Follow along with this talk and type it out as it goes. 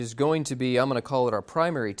Is going to be, I'm going to call it our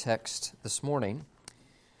primary text this morning.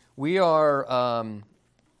 We are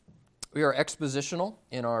expositional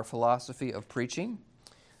in our philosophy of preaching,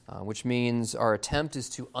 which means our attempt is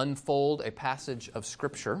to unfold a passage of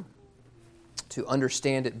Scripture, to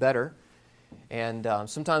understand it better. And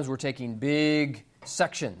sometimes we're taking big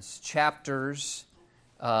sections, chapters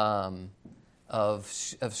of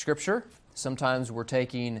Scripture. Sometimes we're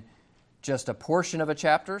taking just a portion of a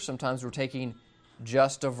chapter. Sometimes we're taking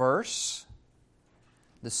just a verse.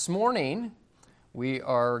 This morning, we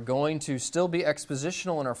are going to still be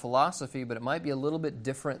expositional in our philosophy, but it might be a little bit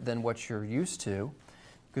different than what you're used to,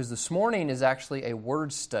 because this morning is actually a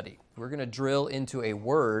word study. We're going to drill into a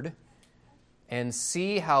word and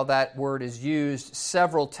see how that word is used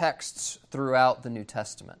several texts throughout the New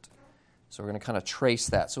Testament. So we're going to kind of trace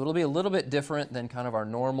that. So it'll be a little bit different than kind of our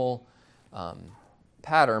normal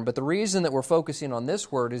pattern, but the reason that we're focusing on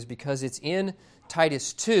this word is because it's in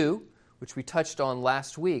Titus 2, which we touched on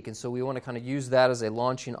last week, and so we want to kind of use that as a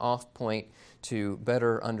launching off point to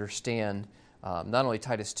better understand not only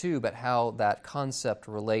Titus 2, but how that concept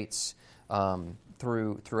relates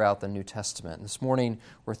throughout the New Testament. And this morning,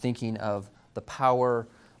 we're thinking of the power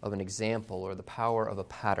of an example or the power of a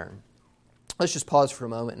pattern. Let's just pause for a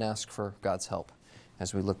moment and ask for God's help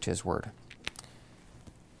as we look to His Word.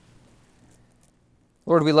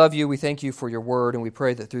 Lord, we love you, we thank you for your word, and we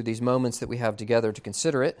pray that through these moments that we have together to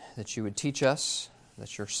consider it, that you would teach us,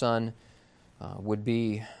 that your Son would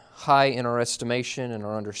be high in our estimation and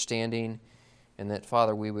our understanding, and that,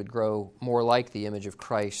 Father, we would grow more like the image of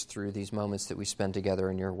Christ through these moments that we spend together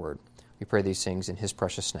in your word. We pray these things in his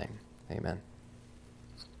precious name. Amen.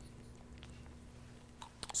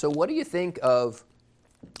 So what do you think of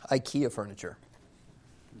IKEA furniture?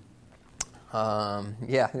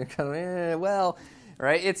 You're kind of,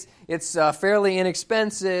 right? It's fairly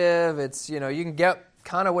inexpensive. It's, you can get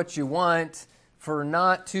kind of what you want for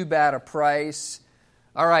not too bad a price.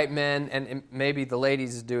 All right, men, and maybe the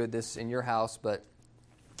ladies do this in your house, but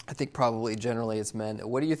I think probably generally it's men.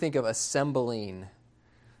 What do you think of assembling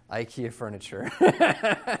IKEA furniture?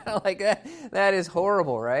 Like that is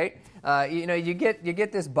horrible, right? You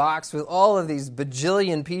get this box with all of these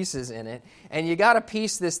bajillion pieces in it, and you got to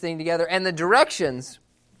piece this thing together, and the directions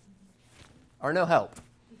are no help,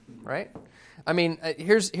 right? I mean,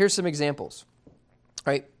 here's some examples,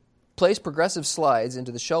 right? Place progressive slides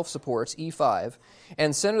into the shelf supports E5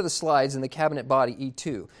 and center the slides in the cabinet body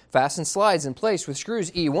E2. Fasten slides in place with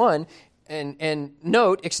screws E1 and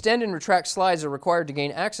note, extend and retract slides are required to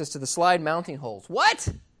gain access to the slide mounting holes. What?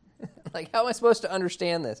 Like, how am I supposed to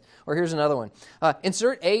understand this? Or here's another one.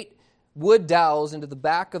 Insert 8 wood dowels into the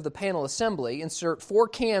back of the panel assembly. Insert 4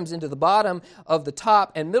 cams into the bottom of the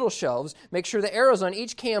top and middle shelves. Make sure the arrows on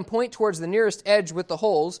each cam point towards the nearest edge with the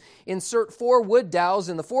holes. Insert 4 wood dowels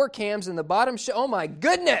in the 4 cams in the bottom shelf. Oh my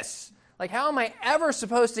goodness! Like, how am I ever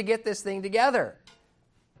supposed to get this thing together?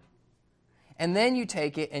 And then you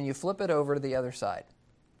take it and you flip it over to the other side,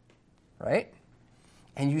 right?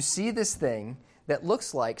 And you see this thing that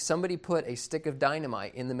looks like somebody put a stick of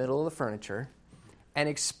dynamite in the middle of the furniture and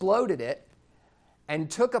exploded it and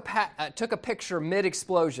took a picture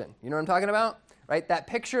mid-explosion. You know what I'm talking about? Right? That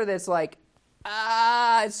picture that's like,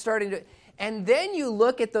 it's starting to... And then you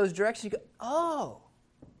look at those directions, you go,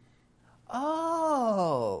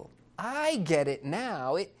 oh, I get it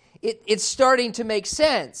now. It's starting to make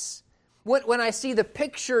sense. When I see the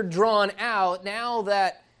picture drawn out, now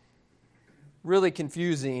that really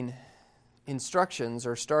confusing instructions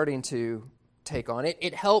are starting to take on it,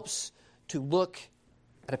 it helps to look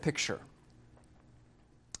at a picture.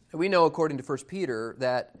 We know, according to 1 Peter,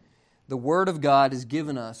 that the Word of God has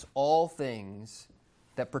given us all things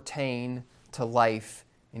that pertain to life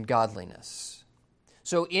and godliness.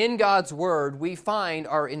 So in God's Word, we find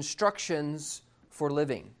our instructions for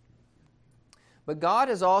living. But God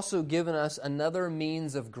has also given us another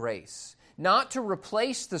means of grace, not to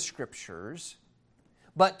replace the Scriptures,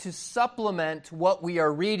 but to supplement what we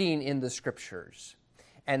are reading in the Scriptures.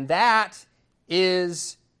 And that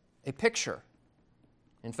is a picture.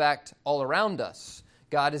 In fact, all around us,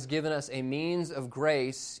 God has given us a means of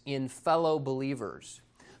grace in fellow believers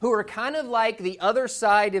who are kind of like the other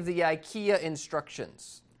side of the IKEA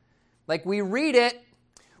instructions. Like, we read it,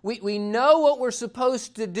 we know what we're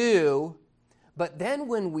supposed to do, but then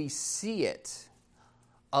when we see it,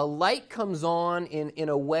 a light comes on in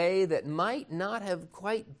a way that might not have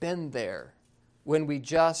quite been there when we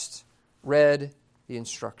just read the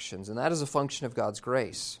instructions. And that is a function of God's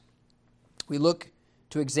grace. We look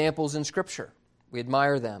to examples in Scripture. We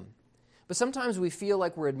admire them. But sometimes we feel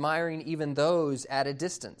like we're admiring even those at a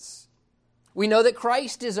distance. We know that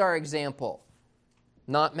Christ is our example.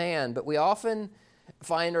 not man. But we often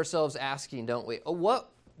find ourselves asking, don't we, what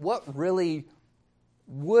really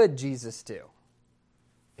would Jesus do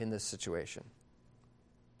in this situation?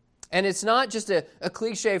 And it's not just a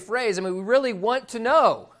cliche phrase. I mean, we really want to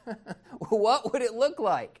know. What would it look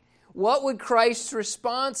like? What would Christ's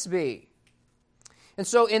response be? And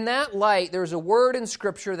so in that light, there's a word in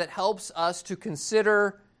Scripture that helps us to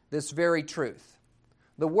consider this very truth.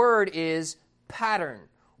 The word is pattern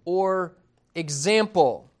or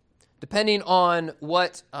example, depending on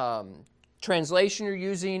what translation you're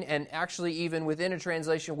using, and actually even within a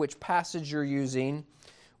translation, which passage you're using.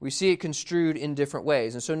 We see it construed in different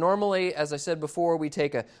ways. And so normally, as I said before, we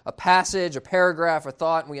take a passage, a paragraph, a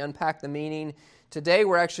thought, and we unpack the meaning. Today,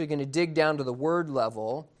 we're actually going to dig down to the word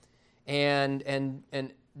level and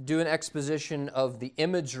do an exposition of the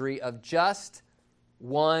imagery of just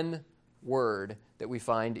one word that we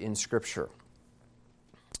find in Scripture.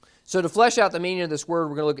 So to flesh out the meaning of this word,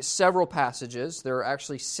 we're going to look at several passages. There are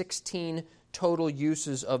actually 16 total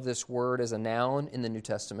uses of this word as a noun in the New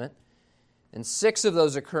Testament. And 6 of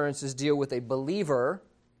those occurrences deal with a believer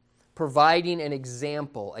providing an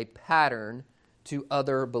example, a pattern to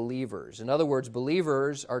other believers. In other words,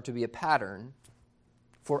 believers are to be a pattern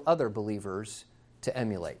for other believers to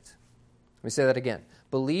emulate. Let me say that again.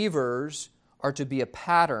 Believers are to be a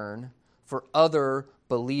pattern for other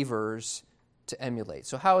believers to emulate.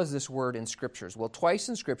 So how is this word in Scriptures? Well, twice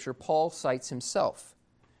in Scripture, Paul cites himself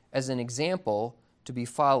as an example to be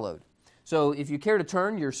followed. So if you care to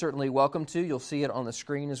turn, you're certainly welcome to. You'll see it on the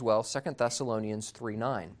screen as well, 2 Thessalonians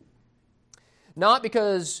 3:9. Not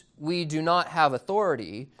because we do not have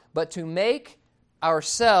authority, but to make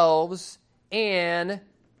ourselves an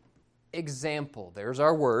example. There's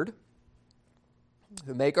our word.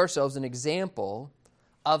 To make ourselves an example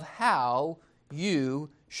of how you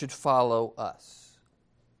should follow us.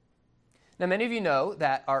 Now, many of you know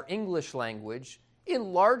that our English language,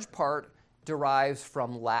 in large part, derives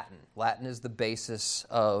from Latin. Latin is the basis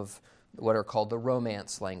of what are called the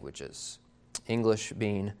Romance languages, English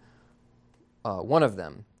being one of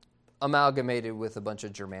them, amalgamated with a bunch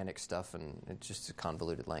of Germanic stuff, and it's just a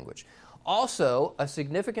convoluted language. Also, a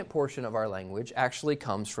significant portion of our language actually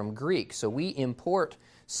comes from Greek. So we import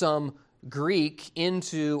some Greek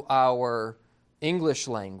into our English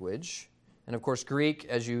language. And of course, Greek,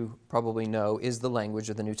 as you probably know, is the language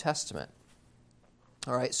of the New Testament.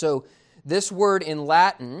 All right, so this word in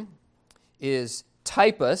Latin is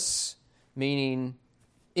typus, meaning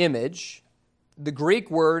image. The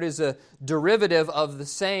Greek word is a derivative of the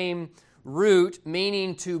same root,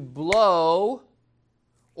 meaning to blow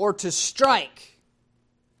or to strike.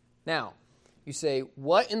 Now, you say,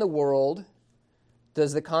 what in the world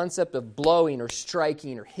does the concept of blowing or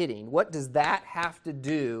striking or hitting, what does that have to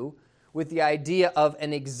do with the idea of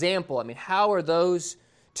an example? I mean, how are those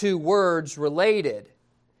two words related?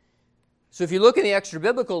 So if you look in the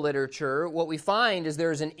extra-biblical literature, what we find is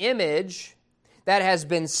there's an image that has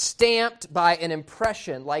been stamped by an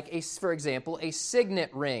impression, like, for example, a signet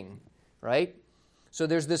ring, right? So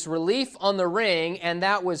there's this relief on the ring, and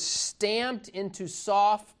that was stamped into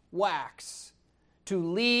soft wax to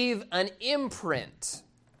leave an imprint.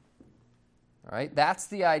 All right, that's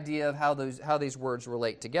the idea of how these words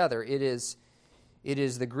relate together. It is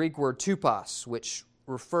the Greek word tupos, which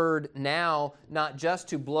referred now not just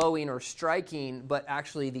to blowing or striking, but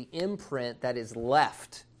actually the imprint that is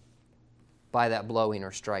left by that blowing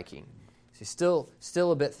or striking. See,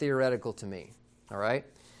 still a bit theoretical to me. All right,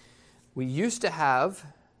 we used to have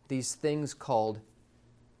these things called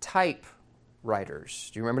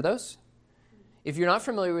typewriters. Do you remember those? If you're not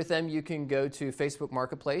familiar with them, you can go to Facebook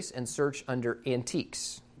Marketplace and search under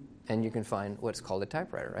antiques, and you can find what's called a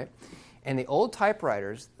typewriter, right? And the old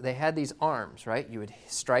typewriters, they had these arms, right? You would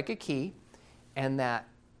strike a key, and that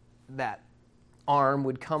arm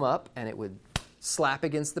would come up, and it would slap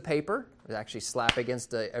against the paper. It would actually slap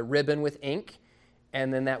against a ribbon with ink,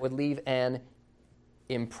 and then that would leave an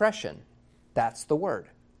impression. That's the word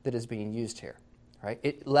that is being used here, right?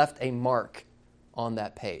 It left a mark on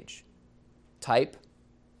that page.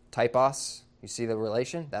 Typos, you see the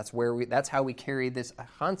relation? That's how we carry this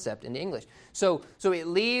concept into English. So it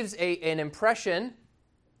leaves an impression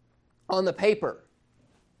on the paper.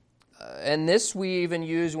 And this we even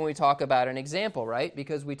use when we talk about an example, right?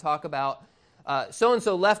 Because we talk about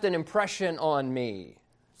so-and-so left an impression on me.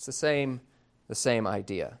 It's the same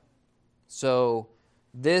idea. So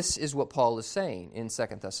this is what Paul is saying in 2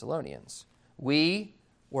 Thessalonians. We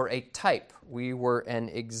were a type. We were an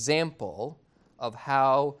example of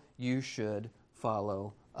how you should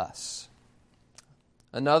follow us.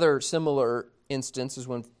 Another similar instance is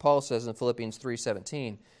when Paul says in Philippians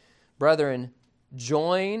 3:17, "Brethren,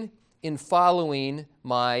 Join in following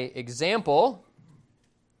my example.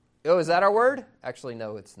 Oh, is that our word? Actually,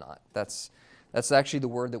 no, it's not. That's actually the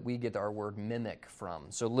word that we get our word mimic from.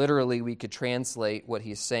 So literally, we could translate what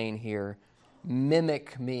he's saying here,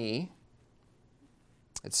 mimic me.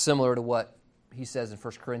 It's similar to what he says in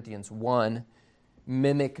 1 Corinthians 1,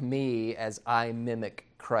 mimic me as I mimic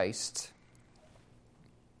Christ.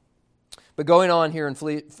 But going on here in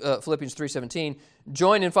Philippians 3:17,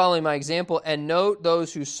 join in following my example and note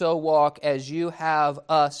those who so walk as you have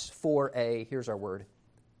us for a, here's our word,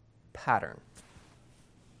 pattern.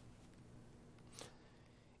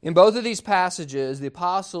 In both of these passages, the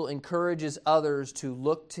apostle encourages others to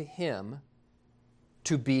look to him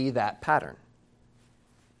to be that pattern.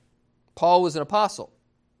 Paul was an apostle.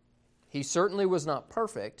 He certainly was not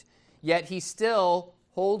perfect, yet he still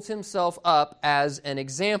holds himself up as an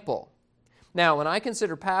example. Now, when I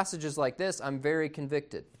consider passages like this, I'm very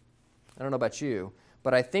convicted. I don't know about you,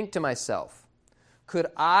 but I think to myself, could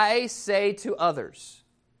I say to others,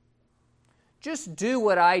 just do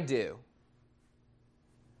what I do?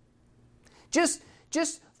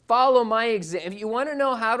 Just follow my example. If you want to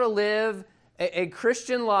know how to live a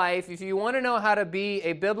Christian life, if you want to know how to be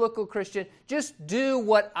a biblical Christian, just do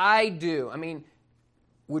what I do. I mean,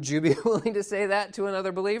 would you be willing to say that to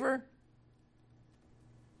another believer?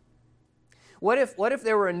 What if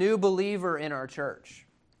there were a new believer in our church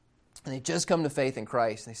and they just come to faith in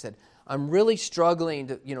Christ and they said, I'm really struggling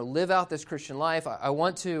to live out this Christian life. I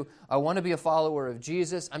want to be a follower of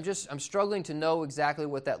Jesus. I'm struggling to know exactly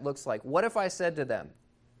what that looks like. What if I said to them,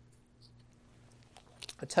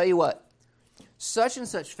 I'll tell you what, such and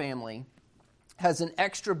such family has an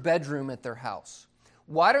extra bedroom at their house.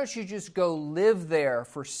 Why don't you just go live there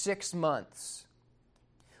for 6 months?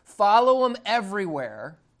 Follow them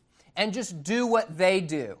everywhere and just do what they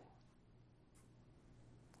do.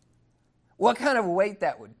 What kind of weight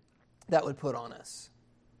that would put on us?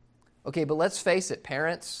 Okay, but let's face it,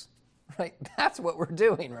 parents, right? That's what we're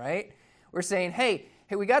doing, right? We're saying, hey,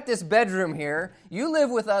 we got this bedroom here. You live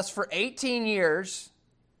with us for 18 years.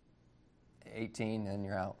 18 and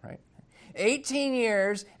you're out, right? 18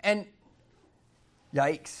 years and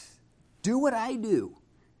yikes, do what I do.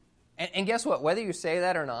 And guess what? Whether you say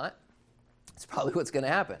that or not, it's probably what's going to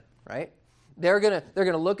happen, right? They're going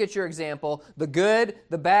to look at your example, the good,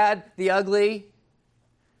 the bad, the ugly,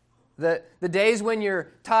 the days when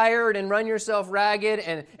you're tired and run yourself ragged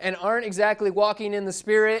and aren't exactly walking in the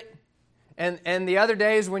Spirit, and the other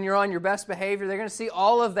days when you're on your best behavior. They're going to see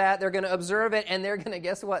all of that. They're going to observe it, and they're going to,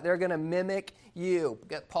 guess what? They're going to mimic you.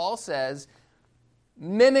 Paul says,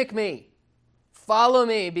 mimic me. Follow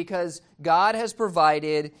me, because God has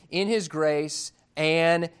provided in His grace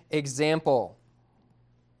an example.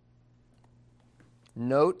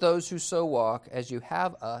 Note those who so walk as you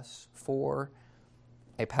have us for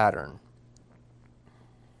a pattern.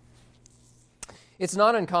 It's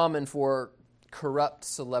not uncommon for corrupt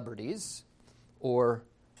celebrities or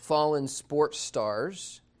fallen sports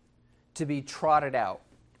stars to be trotted out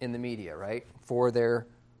in the media, right? For their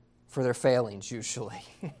failings, usually.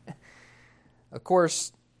 Of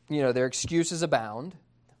course, their excuses abound.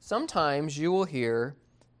 Sometimes you will hear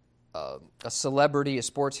a celebrity, a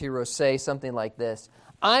sports hero say something like this: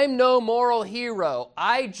 I'm no moral hero,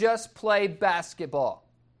 I just play basketball.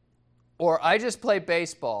 Or I just play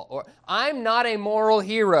baseball. Or I'm not a moral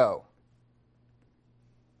hero.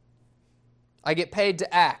 I get paid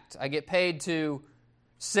to act. I get paid to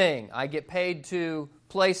sing. I get paid to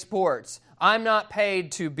play sports. I'm not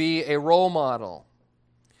paid to be a role model.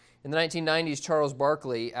 In the 1990s, Charles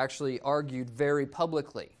Barkley actually argued very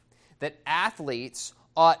publicly that athletes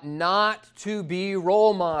ought not to be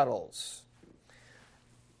role models.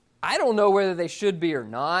 I don't know whether they should be or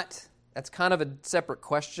not. That's kind of a separate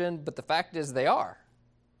question, but the fact is they are,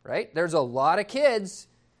 right? There's a lot of kids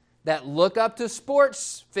that look up to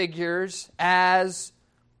sports figures as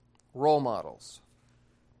role models.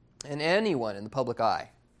 And anyone in the public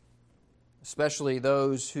eye, especially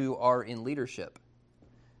those who are in leadership,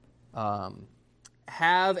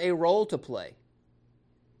 have a role to play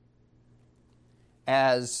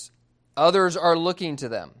as others are looking to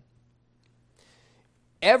them.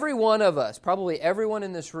 Every one of us, probably everyone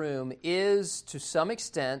in this room, is to some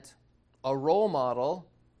extent a role model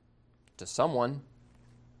to someone.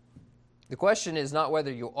 The question is not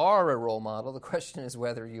whether you are a role model. The question is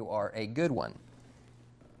whether you are a good one.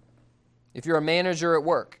 If you're a manager at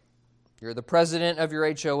work, you're the president of your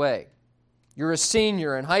HOA, you're a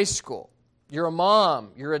senior in high school, you're a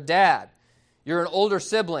mom, you're a dad, you're an older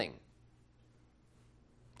sibling,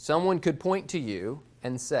 someone could point to you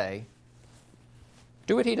and say,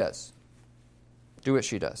 do what he does. Do what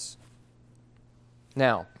she does.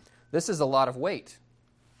 Now, this is a lot of weight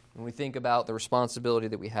when we think about the responsibility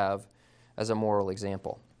that we have as a moral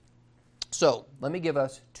example. So, let me give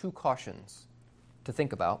us 2 cautions to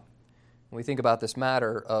think about when we think about this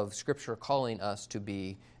matter of Scripture calling us to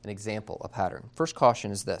be an example, a pattern. First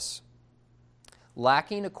caution is this: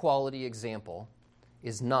 lacking a quality example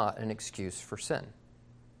is not an excuse for sin.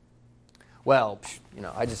 Well,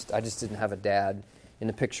 I just didn't have a dad in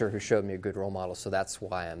the picture who showed me a good role model, so that's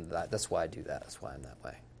why I'm that. That's why I do that. That's why I'm that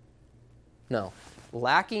way. No,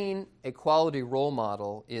 lacking a quality role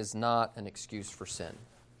model is not an excuse for sin.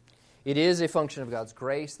 It is a function of God's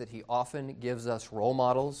grace that He often gives us role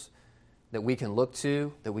models that we can look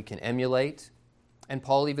to, that we can emulate, and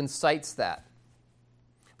Paul even cites that.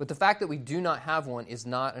 But the fact that we do not have one is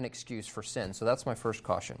not an excuse for sin. So that's my first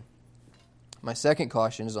caution. My second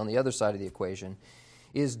caution is on the other side of the equation,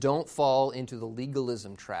 is don't fall into the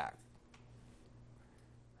legalism trap.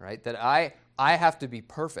 Right? That I have to be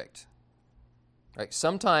perfect. Right?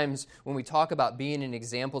 Sometimes when we talk about being an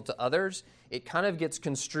example to others, it kind of gets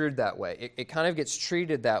construed that way. It kind of gets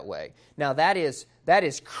treated that way. Now that is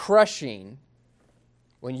crushing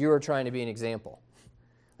when you are trying to be an example.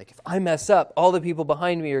 Like if I mess up, all the people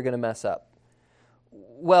behind me are going to mess up.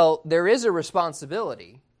 Well, there is a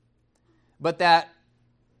responsibility, but that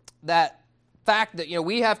fact that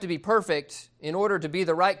we have to be perfect in order to be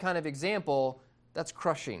the right kind of example, that's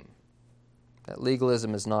crushing. That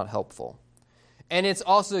legalism is not helpful. And it's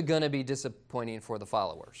also going to be disappointing for the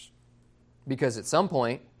followers. Because at some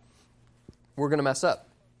point, we're going to mess up.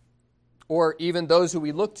 Or even those who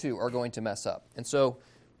we look to are going to mess up. And so,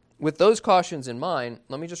 with those cautions in mind,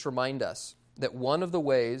 let me just remind us that one of the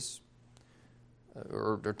ways,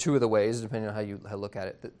 or 2 of the ways, depending on how you look at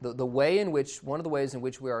it, one of the ways in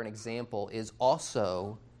which we are an example is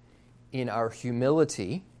also in our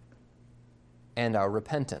humility and our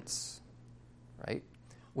repentance. Right?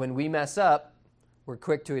 When we mess up, we're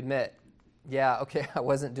quick to admit, yeah, okay, I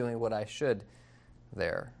wasn't doing what I should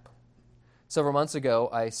there. Several months ago,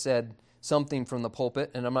 I said something from the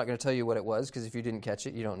pulpit, and I'm not going to tell you what it was, because if you didn't catch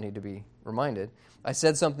it, you don't need to be reminded. I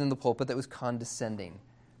said something in the pulpit that was condescending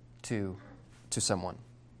to someone.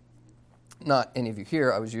 Not any of you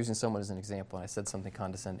here, I was using someone as an example, and I said something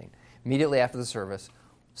condescending. Immediately after the service,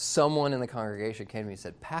 someone in the congregation came to me and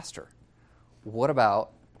said, "Pastor, what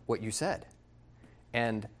about what you said?"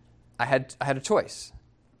 And I had a choice.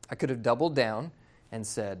 I could have doubled down and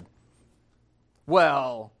said,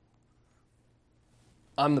 "Well,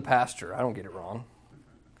 I'm the pastor. I don't get it wrong."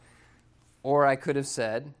 Or I could have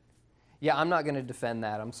said, "Yeah, I'm not going to defend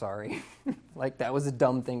that. I'm sorry." Like that was a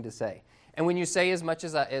dumb thing to say. And when you say as much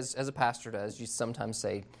as a pastor does, you sometimes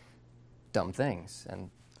say dumb things. And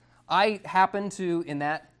I happen to, in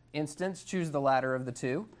that instance, choose the latter of the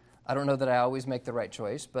 2. I don't know that I always make the right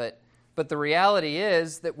choice, but the reality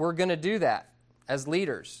is that we're going to do that as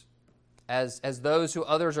leaders, as those who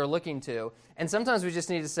others are looking to. And sometimes we just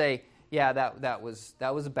need to say, yeah, that was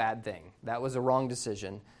a bad thing. That was a wrong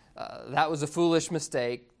decision. That was a foolish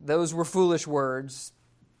mistake. Those were foolish words.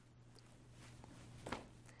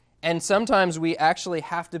 And sometimes we actually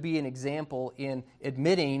have to be an example in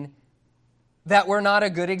admitting that we're not a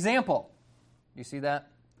good example. You see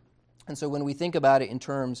that? And so when we think about it in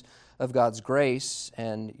terms of God's grace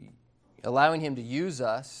and allowing Him to use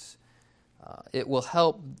us, it will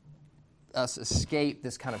help us escape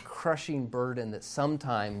this kind of crushing burden that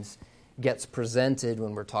sometimes gets presented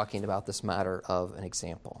when we're talking about this matter of an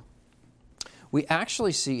example. We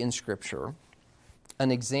actually see in Scripture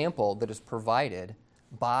an example that is provided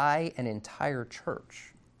by an entire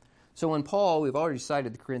church. So when Paul, we've already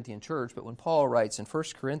cited the Corinthian church, but when Paul writes in 1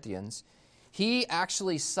 Corinthians, he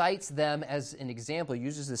actually cites them as an example,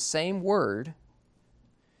 uses the same word,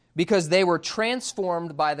 because they were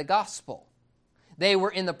transformed by the gospel. They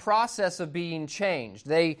were in the process of being changed.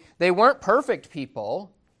 They weren't perfect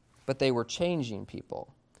people, but they were changing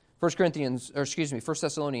people. 1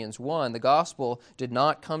 Thessalonians 1, the gospel did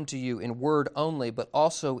not come to you in word only, but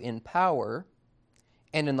also in power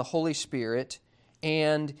and in the Holy Spirit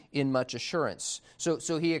and in much assurance.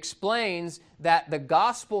 So he explains that the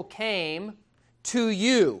gospel came to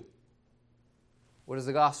you. What is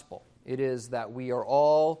the gospel? It is that we are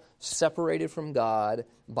all separated from God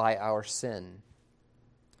by our sin.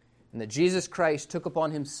 And that Jesus Christ took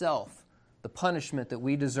upon Himself the punishment that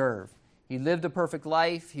we deserve. He lived a perfect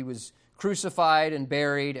life. He was crucified and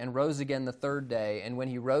buried and rose again the 3rd day. And when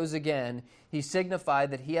He rose again, He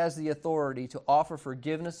signified that He has the authority to offer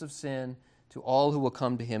forgiveness of sin to all who will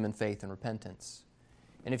come to Him in faith and repentance.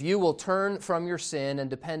 And if you will turn from your sin and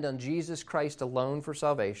depend on Jesus Christ alone for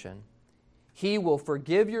salvation, He will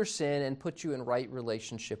forgive your sin and put you in right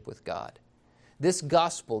relationship with God. this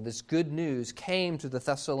gospel, this good news, came to the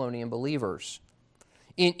Thessalonian believers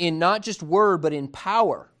in not just word, but in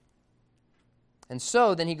power. And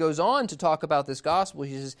so then he goes on to talk about this gospel.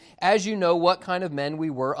 He says, as you know what kind of men we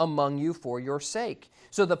were among you for your sake.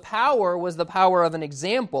 So the power was the power of an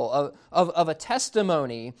example, of a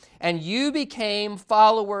testimony, and you became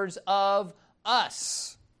followers of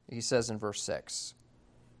us, he says in verse 6,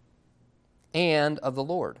 and of the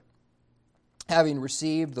Lord, having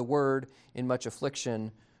received the word in much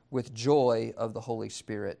affliction with joy of the Holy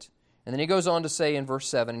Spirit. And then he goes on to say in verse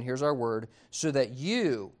 7, and here's our word, so that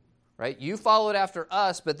you, right, you followed after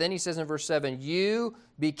us, but then he says in verse 7, you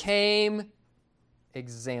became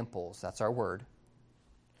examples. That's our word.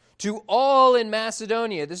 To all in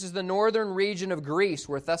Macedonia. This is the northern region of Greece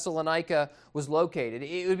where Thessalonica was located.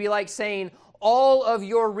 It would be like saying all of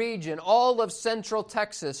your region, all of central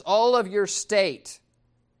Texas, all of your state.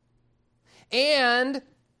 And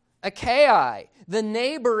Achaia, the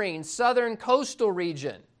neighboring southern coastal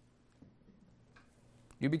region.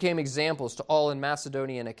 You became examples to all in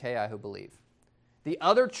Macedonia and Achaia who believe. The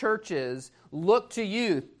other churches look to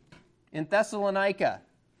you in Thessalonica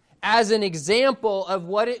as an example of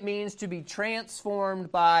what it means to be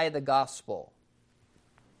transformed by the gospel.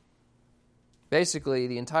 Basically,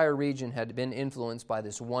 the entire region had been influenced by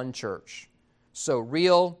this one church. So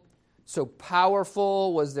real, so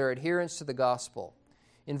powerful was their adherence to the gospel.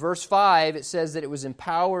 In verse 5, it says that it was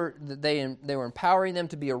empowered, that they were empowering them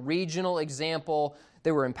to be a regional example.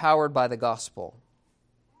 They were empowered by the gospel.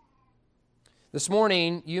 This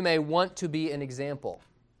morning, you may want to be an example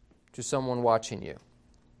to someone watching you.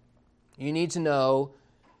 You need to know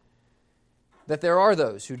that there are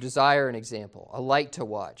those who desire an example, a light to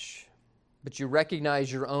watch, but you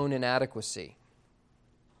recognize your own inadequacy.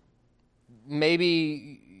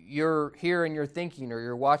 Maybe you're here and you're thinking, or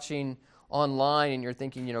you're watching online and you're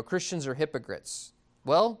thinking, Christians are hypocrites.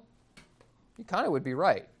 Well, you kind of would be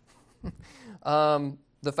right.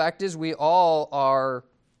 The fact is we all are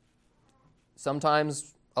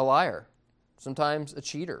sometimes a liar, sometimes a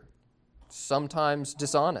cheater, sometimes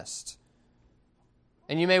dishonest.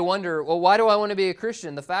 And you may wonder, well, why do I want to be a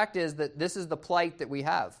Christian? The fact is that this is the plight that we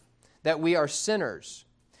have, that we are sinners.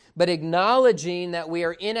 But acknowledging that we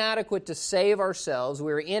are inadequate to save ourselves,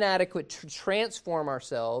 we are inadequate to transform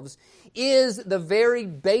ourselves, is the very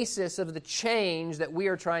basis of the change that we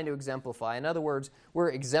are trying to exemplify. In other words, we're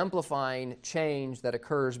exemplifying change that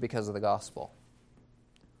occurs because of the gospel.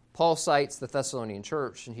 Paul cites the Thessalonian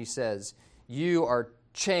church, and he says, you are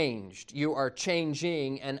changed, you are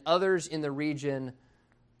changing, and others in the region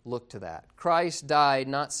look to that. Christ died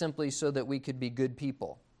not simply so that we could be good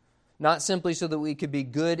people, not simply so that we could be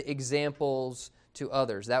good examples to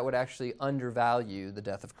others. That would actually undervalue the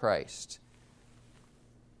death of Christ.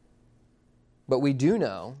 But we do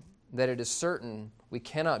know that it is certain we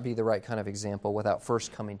cannot be the right kind of example without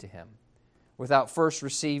first coming to Him, without first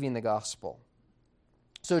receiving the gospel.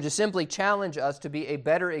 So to simply challenge us to be a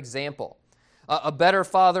better example, a better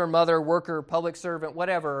father, mother, worker, public servant,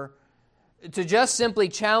 whatever, to just simply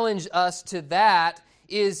challenge us to that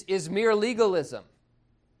is mere legalism.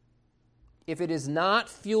 If it is not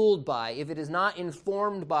fueled by, if it is not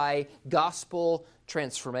informed by gospel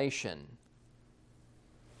transformation.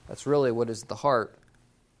 That's really what is at the heart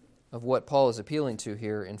of what Paul is appealing to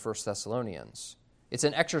here in 1 Thessalonians. It's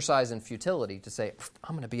an exercise in futility to say,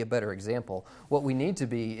 I'm going to be a better example. What we need to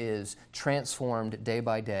be is transformed day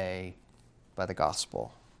by day by the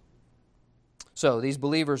gospel. So these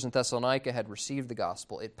believers in Thessalonica had received the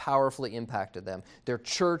gospel. It powerfully impacted them. Their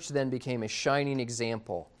church then became a shining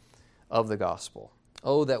example of the gospel.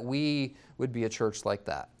 Oh, that we would be a church like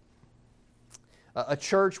that. A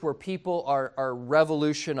church where people are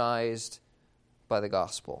revolutionized by the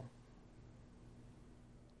gospel.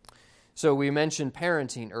 So we mentioned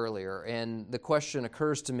parenting earlier, and the question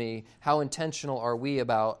occurs to me, how intentional are we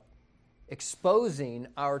about exposing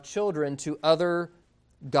our children to other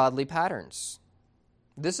godly patterns?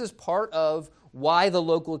 This is part of why the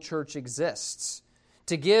local church exists.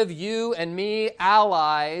 To give you and me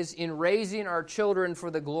allies in raising our children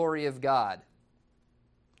for the glory of God.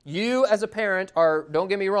 You as a parent are, don't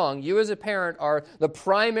get me wrong, you as a parent are the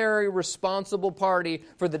primary responsible party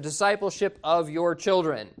for the discipleship of your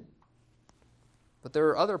children. But there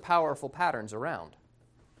are other powerful patterns around.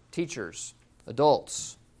 Teachers,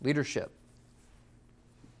 adults, leadership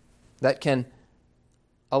that can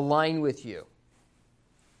align with you.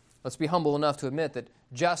 Let's be humble enough to admit that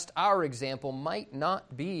just our example might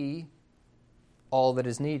not be all that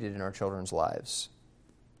is needed in our children's lives.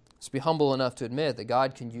 Let's be humble enough to admit that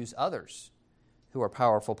God can use others who are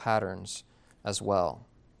powerful patterns as well.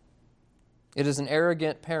 It is an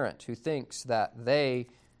arrogant parent who thinks that they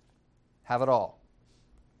have it all,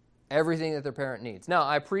 everything that their parent needs. Now,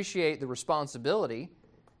 I appreciate the responsibility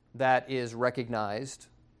that is recognized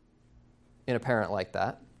in a parent like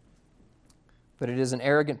that, but it is an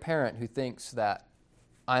arrogant parent who thinks that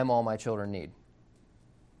I'm all my children need.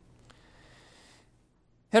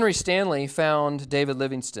 Henry Stanley found David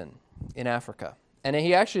Livingstone in Africa, and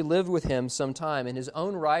he actually lived with him some time, and his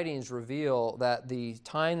own writings reveal that the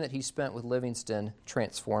time that he spent with Livingstone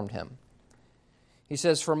transformed him. He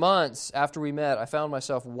says, "For months after we met, I found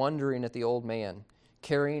myself wondering at the old man,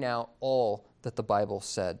 carrying out all that the Bible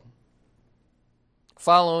said.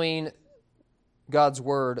 Following God's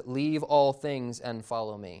word, leave all things and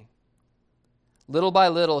follow me." Little by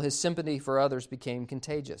little, his sympathy for others became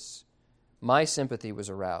contagious. My sympathy was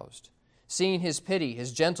aroused. Seeing his pity,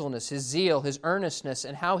 his gentleness, his zeal, his earnestness,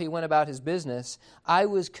 and how he went about his business, I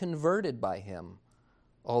was converted by him,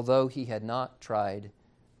 although he had not tried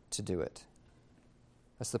to do it.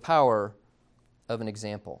 That's the power of an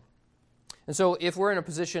example. And so if we're in a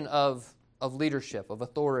position of leadership, of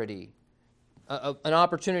authority, an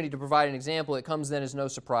opportunity to provide an example, it comes then as no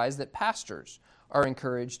surprise that pastors are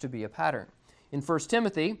encouraged to be a pattern. In 1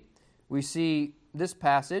 Timothy, we see this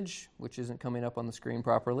passage, which isn't coming up on the screen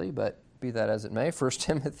properly, but be that as it may, 1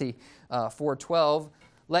 Timothy 4:12,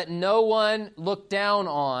 "Let no one look down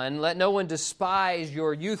on, let no one despise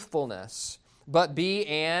your youthfulness, but be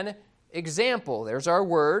an example," there's our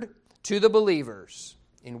word, "to the believers,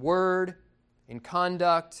 in word, in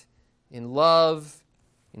conduct, in love,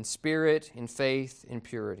 in spirit, in faith, in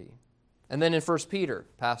purity." And then in 1 Peter,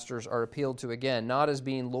 pastors are appealed to again, not as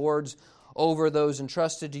being lords over those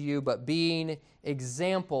entrusted to you, but being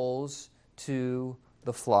examples to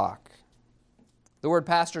the flock. The word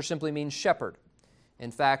pastor simply means shepherd.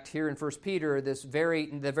 In fact, here in 1 Peter, the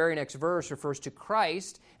very next verse refers to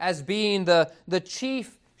Christ as being the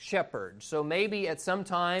chief shepherd. So maybe at some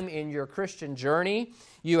time in your Christian journey,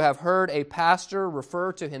 you have heard a pastor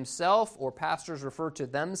refer to himself, or pastors refer to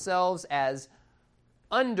themselves as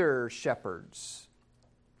under shepherds.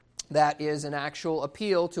 That is an actual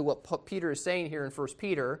appeal to what Peter is saying here in 1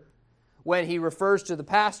 Peter when he refers to the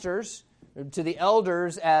pastors, to the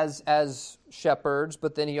elders as shepherds,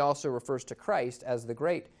 but then he also refers to Christ as the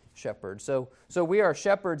great shepherd. So we are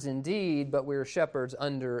shepherds indeed, but we are shepherds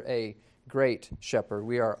under a great shepherd.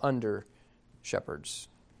 We are under shepherds.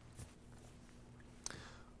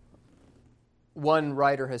 One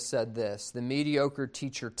writer has said this: "The mediocre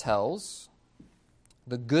teacher tells,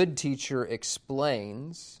 the good teacher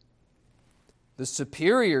explains, the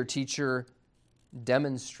superior teacher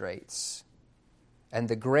demonstrates, and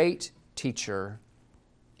the great teacher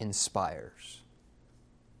inspires."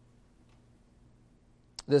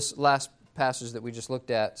 This last passage that we just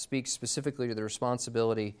looked at speaks specifically to the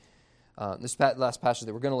responsibility. This last passage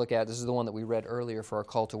that we're going to look at, this is the one that we read earlier for our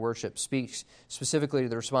call to worship, speaks specifically to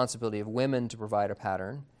the responsibility of women to provide a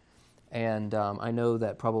pattern. And I know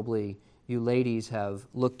that probably you ladies have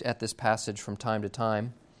looked at this passage from time to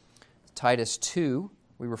time. Titus 2,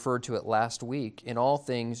 we referred to it last week, "In all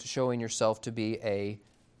things showing yourself to be a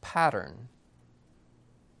pattern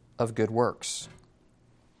of good works.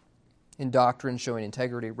 In doctrine showing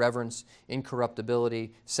integrity, reverence,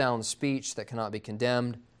 incorruptibility, sound speech that cannot be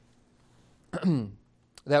condemned,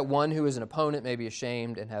 that one who is an opponent may be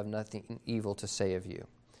ashamed and have nothing evil to say of you."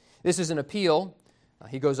 This is an appeal.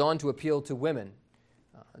 He goes on to appeal to women,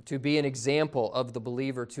 to be an example of the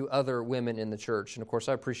believer to other women in the church. And of course,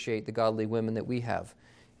 I appreciate the godly women that we have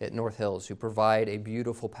at North Hills who provide a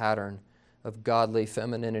beautiful pattern of godly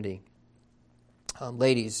femininity.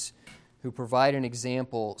 Ladies who provide an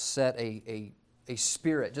example set a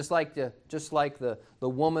spirit, just like the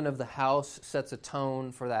woman of the house sets a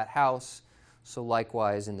tone for that house, so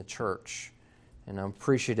likewise in the church. And I'm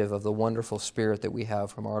appreciative of the wonderful spirit that we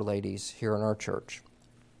have from our ladies here in our church.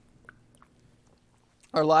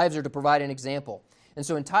 Our lives are to provide an example. And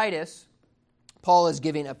so in Titus, Paul is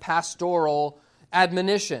giving a pastoral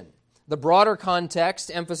admonition. The broader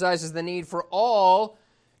context emphasizes the need for all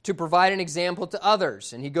to provide an example to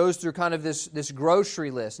others. And he goes through kind of this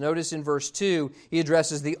grocery list. Notice in verse 2, he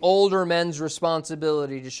addresses the older men's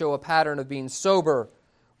responsibility to show a pattern of being sober,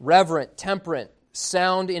 reverent, temperate,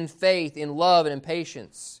 sound in faith, in love, and in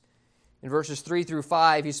patience. In verses 3 through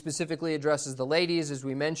 5, he specifically addresses the ladies, as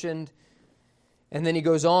we mentioned. And then he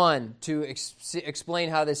goes on to explain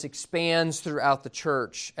how this expands throughout the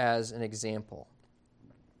church as an example.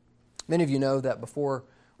 Many of you know that before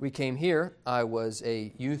we came here, I was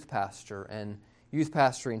a youth pastor, and youth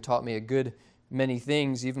pastoring taught me a good many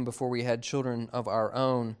things even before we had children of our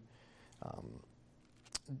own.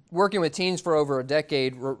 working with teens for over a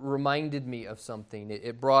decade reminded me of something.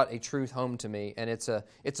 It brought a truth home to me, and it's a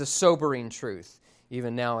sobering truth,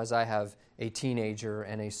 even now as I have a teenager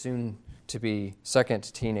and a soon-to-be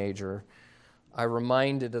second teenager. I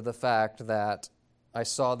reminded of the fact that I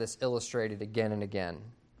saw this illustrated again and again.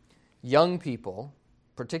 Young people,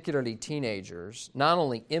 particularly teenagers, not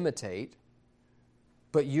only imitate,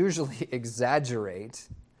 but usually exaggerate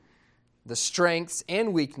the strengths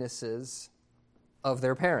and weaknesses of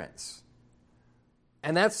their parents.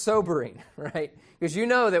 And that's sobering, right? Because you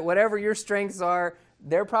know that whatever your strengths are,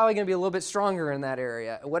 they're probably going to be a little bit stronger in that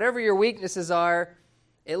area. Whatever your weaknesses are,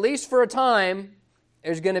 at least for a time,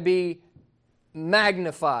 there's going to be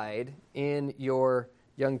magnified in your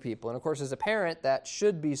young people. And of course, as a parent, that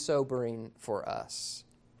should be sobering for us.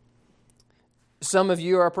 Some of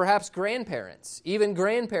you are perhaps grandparents. Even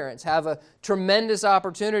grandparents have a tremendous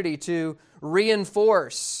opportunity to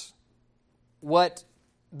reinforce what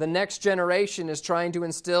the next generation is trying to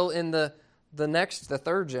instill in the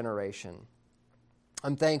third generation.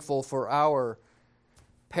 I'm thankful for our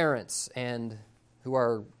parents and who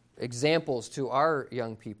are examples to our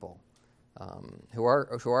young people, who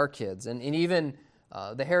are kids, and even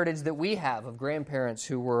the heritage that we have of grandparents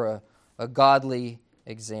who were a godly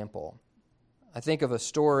example. I think of a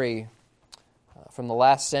story from the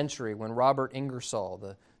last century when Robert Ingersoll,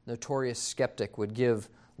 the notorious skeptic, would give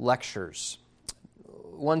lectures.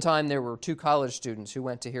 One time there were 2 college students who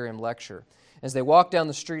went to hear him lecture. As they walked down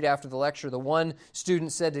the street after the lecture, the one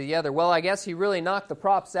student said to the other, "Well, I guess he really knocked the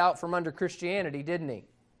props out from under Christianity, didn't he?"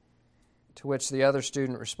 To which the other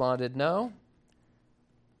student responded, No,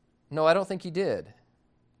 I don't think he did.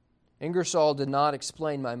 Ingersoll did not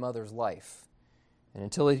explain my mother's life. And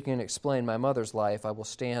until he can explain my mother's life, I will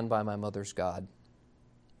stand by my mother's God.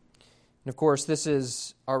 And of course, this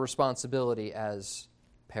is our responsibility as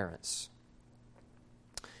parents.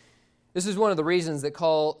 This is one of the reasons that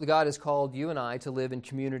God has called you and I to live in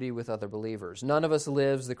community with other believers. None of us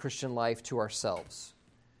lives the Christian life to ourselves.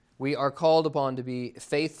 We are called upon to be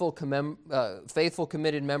faithful,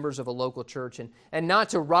 committed members of a local church and not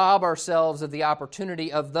to rob ourselves of the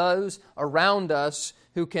opportunity of those around us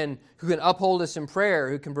who can uphold us in prayer,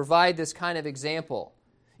 who can provide this kind of example.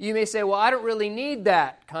 You may say, well, I don't really need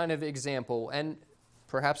that kind of example, and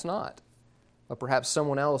perhaps not. But perhaps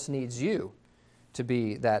someone else needs you to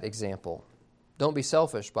be that example. Don't be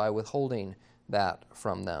selfish by withholding that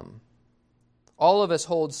from them. All of us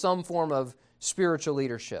hold some form of spiritual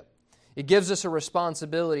leadership. It gives us a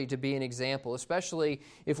responsibility to be an example, especially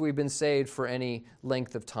if we've been saved for any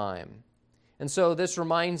length of time. And so this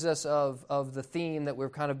reminds us of the theme that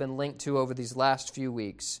we've kind of been linked to over these last few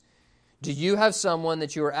weeks. Do you have someone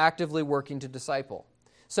that you are actively working to disciple?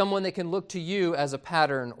 Someone that can look to you as a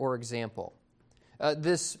pattern or example?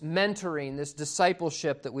 This mentoring, this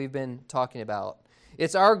discipleship that we've been talking about.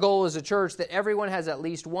 It's our goal as a church that everyone has at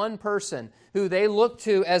least one person who they look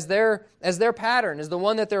to as their pattern, as the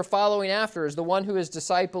one that they're following after, as the one who is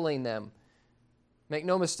discipling them. Make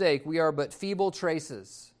no mistake, we are but feeble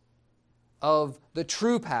traces of the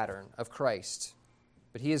true pattern of Christ.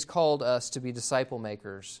 But He has called us to be disciple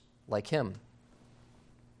makers like Him.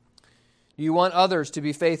 Do you want others to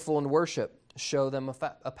be faithful in worship? Show them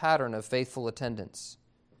a pattern of faithful attendance.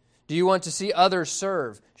 Do you want to see others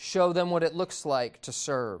serve? Show them what it looks like to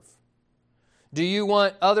serve. Do you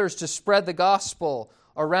want others to spread the gospel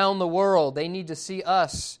around the world? They need to see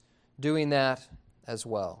us doing that as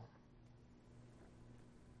well.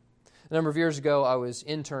 A number of years ago, I was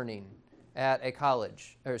interning at a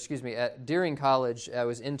college, during college, I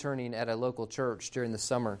was interning at a local church during the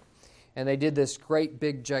summer. And they did this great,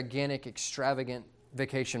 big, gigantic, extravagant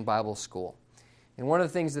vacation Bible school. And one of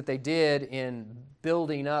the things that they did in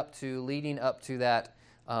leading up to that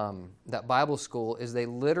Bible school is they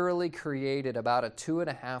literally created about a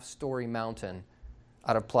 2.5-story mountain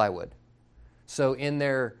out of plywood. So in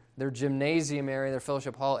their gymnasium area, their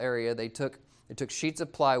fellowship hall area, they took sheets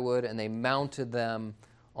of plywood and they mounted them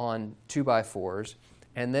on 2x4s.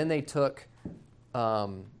 And then they took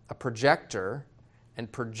a projector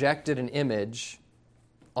and projected an image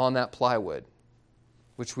on that plywood,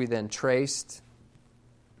 which we then traced,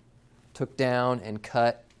 took down and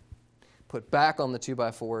cut, put back on the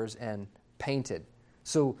 2x4s and painted.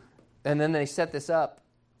 And then they set this up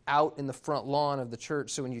out in the front lawn of the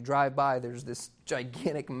church, so when you drive by, there's this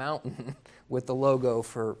gigantic mountain with the logo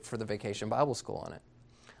for the Vacation Bible School on it.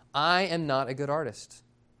 I am not a good artist.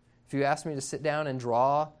 If you asked me to sit down and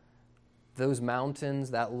draw those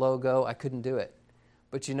mountains, that logo, I couldn't do it.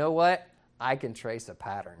 But you know what? I can trace a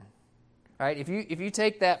pattern. Right? If you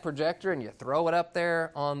take that projector and you throw it up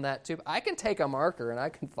there on that tube, I can take a marker and I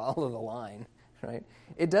can follow the line. right?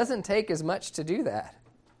 It doesn't take as much to do that.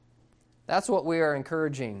 That's what we are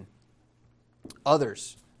encouraging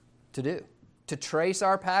others to do, to trace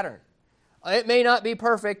our pattern. It may not be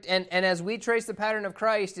perfect, and as we trace the pattern of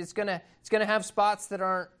Christ, it's gonna have spots that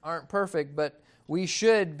aren't perfect, but we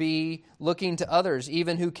should be looking to others,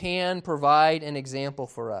 even who can provide an example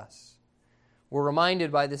for us. We're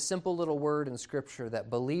reminded by this simple little word in Scripture that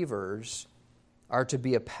believers are to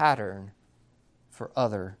be a pattern for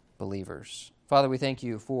other believers. Father, we thank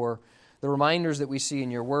you for the reminders that we see in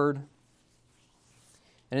your word.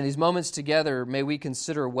 And in these moments together, may we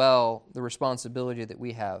consider well the responsibility that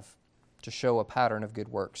we have to show a pattern of good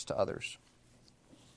works to others.